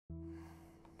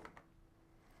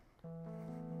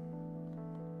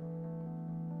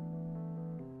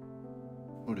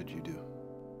What did you do?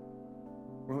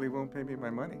 Well, he won't pay me my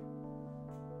money.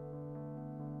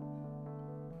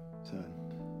 Son,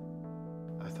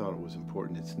 I thought it was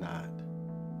important. It's not.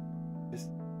 Just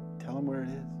tell him where it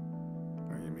is.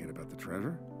 Oh, you mean about the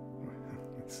treasure?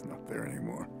 It's not there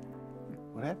anymore.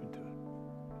 What happened to it?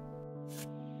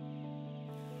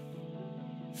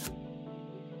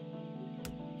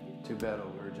 Too bad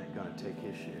old Urge ain't gonna take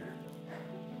his share.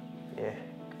 Yeah,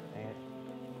 man.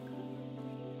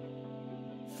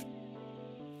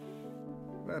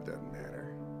 That doesn't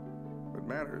matter. What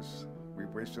matters,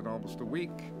 we've wasted almost a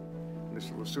week.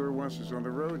 Mr. LeSueur wants us on the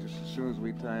road just as soon as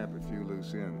we tie up a few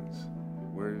loose ends.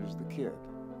 Where's the kid?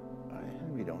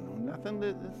 We don't know nothing.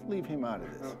 Let's leave him out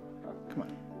of this. Come on.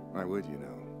 Why would you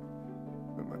know?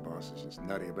 But my boss is just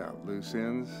nutty about loose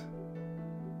ends.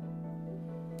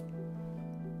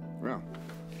 Well,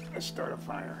 let's start a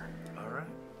fire. All right.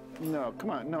 No, come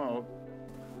on, no.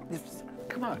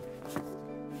 Come on.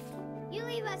 You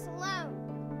leave us alone.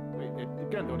 Wait, the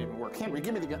gun don't even work. Henry,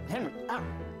 give me the gun. Henry, ow.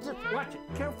 Just watch it.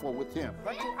 Careful with him.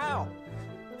 Watch it. Ow.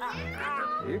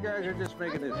 Ow. You guys are just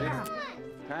making this easy.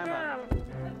 Time out.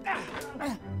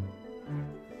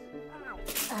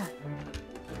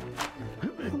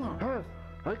 Come on.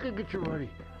 I can get your money.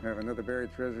 Have another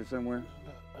buried treasure somewhere?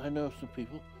 I know some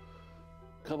people.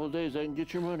 Couple of days, I can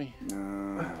get your money.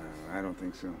 No, I don't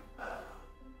think so.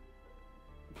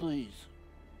 Please.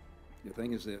 The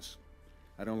thing is this.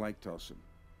 I don't like Tulsa.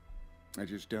 I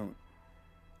just don't.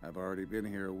 I've already been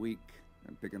here a week.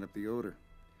 I'm picking up the odor.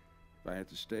 If I have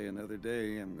to stay another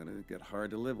day, I'm gonna get hard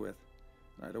to live with.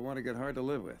 I don't want to get hard to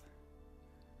live with.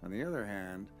 On the other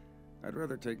hand, I'd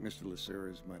rather take Mr.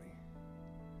 LeSueur's money.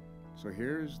 So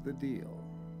here's the deal.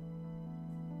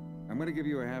 I'm gonna give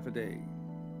you a half a day.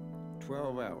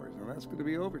 12 hours. Now that's gonna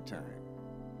be overtime.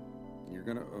 You're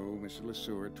gonna owe Mr.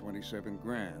 LeSueur 27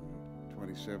 grand.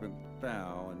 27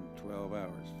 thou in 12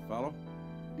 hours. Follow?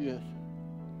 Yes.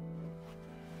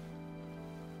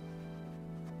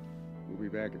 We'll be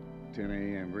back at 10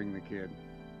 a.m. Bring the kid.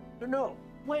 No,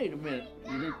 wait a minute.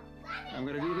 You think I'm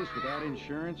gonna do this without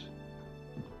insurance?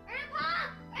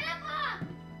 Grandpa! Grandpa!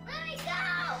 Let me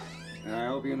go! And I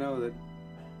hope you know that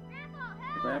Grandpa,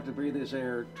 if I have to breathe this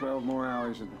air 12 more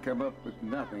hours and come up with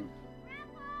nothing,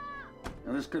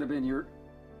 now this could have been your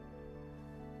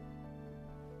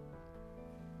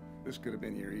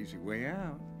easy way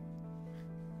out.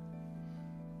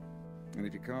 And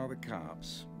if you call the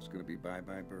cops, it's gonna be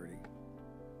bye-bye Birdie.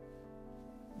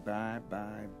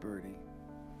 Bye-bye Birdie.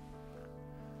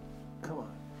 Come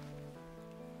on.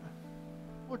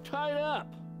 We're tied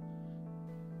up.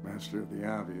 Master of the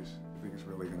obvious. You think it's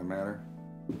really gonna matter?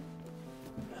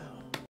 Oh.